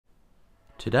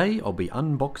Today I'll be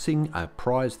unboxing a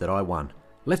prize that I won.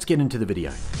 Let's get into the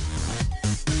video.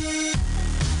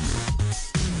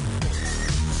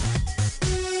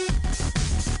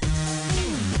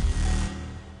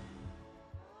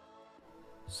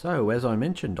 So as I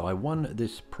mentioned, I won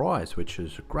this prize, which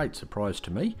is a great surprise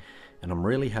to me, and I'm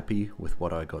really happy with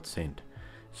what I got sent.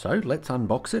 So let's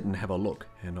unbox it and have a look,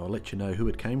 and I'll let you know who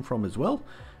it came from as well.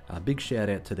 A big shout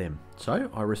out to them. So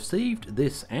I received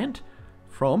this ant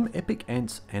from Epic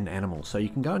Ants and Animals, so you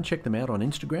can go and check them out on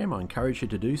Instagram. I encourage you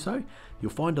to do so. You'll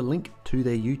find a link to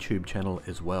their YouTube channel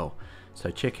as well,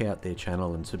 so check out their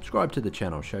channel and subscribe to the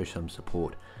channel, show some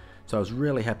support. So I was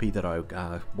really happy that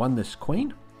I won this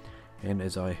queen, and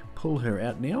as I pull her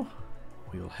out now,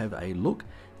 we'll have a look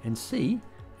and see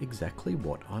exactly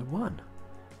what I won.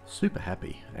 Super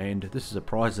happy, and this is a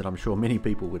prize that I'm sure many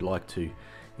people would like to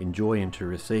enjoy and to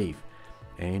receive.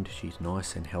 And she's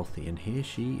nice and healthy, and here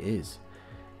she is.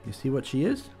 You see what she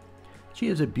is? She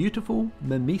is a beautiful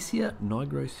Myrmecia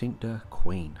nigrocincta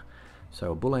queen.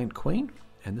 So a bull ant queen,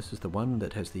 and this is the one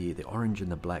that has the orange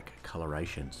and the black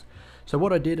colorations. So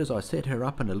what I did is I set her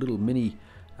up in a little mini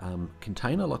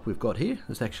container like we've got here.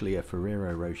 It's actually a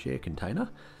Ferrero Rocher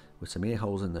container with some air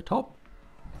holes in the top.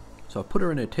 So I put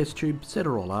her in her test tube, set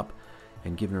her all up,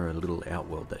 and given her a little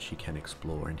outworld that she can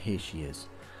explore, and here she is.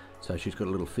 So she's got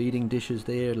little feeding dishes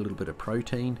there, a little bit of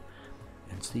protein,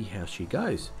 and see how she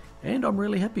goes. And I'm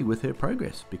really happy with her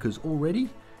progress, because already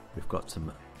we've got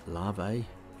some larvae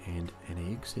and an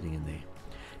egg sitting in there.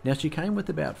 Now she came with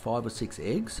about 5 or 6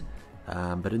 eggs,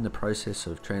 but in the process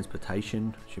of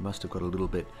transportation she must have got a little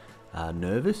bit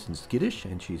nervous and skittish,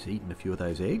 and she's eaten a few of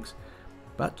those eggs,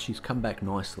 but she's come back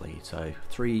nicely. So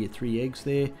three eggs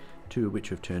there, 2 of which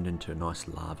have turned into nice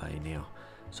larvae now.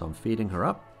 So I'm feeding her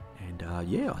up, and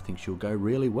yeah, I think she'll go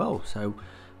really well. So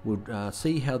we'll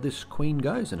see how this queen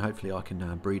goes, and hopefully I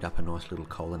can breed up a nice little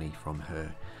colony from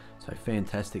her. So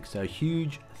fantastic. So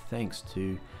huge thanks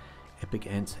to Epic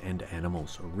Ants and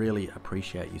Animals. I really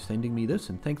appreciate you sending me this,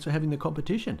 and thanks for having the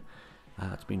competition.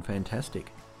 It's been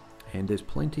fantastic, and there's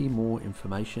plenty more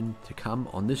information to come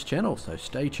on this channel, so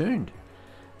stay tuned.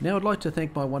 Now I'd like to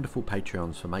thank my wonderful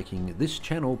Patreons for making this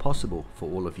channel possible for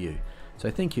all of you.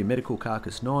 So thank you Medical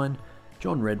Carcass 9,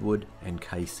 John Redwood and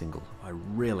K Single. I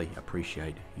really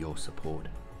appreciate your support.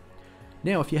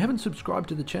 Now if you haven't subscribed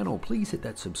to the channel, please hit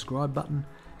that subscribe button.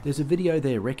 There's a video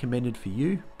there recommended for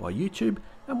you by YouTube,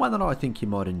 and one that I think you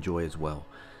might enjoy as well.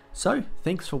 So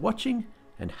thanks for watching,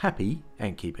 and happy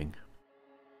ant keeping.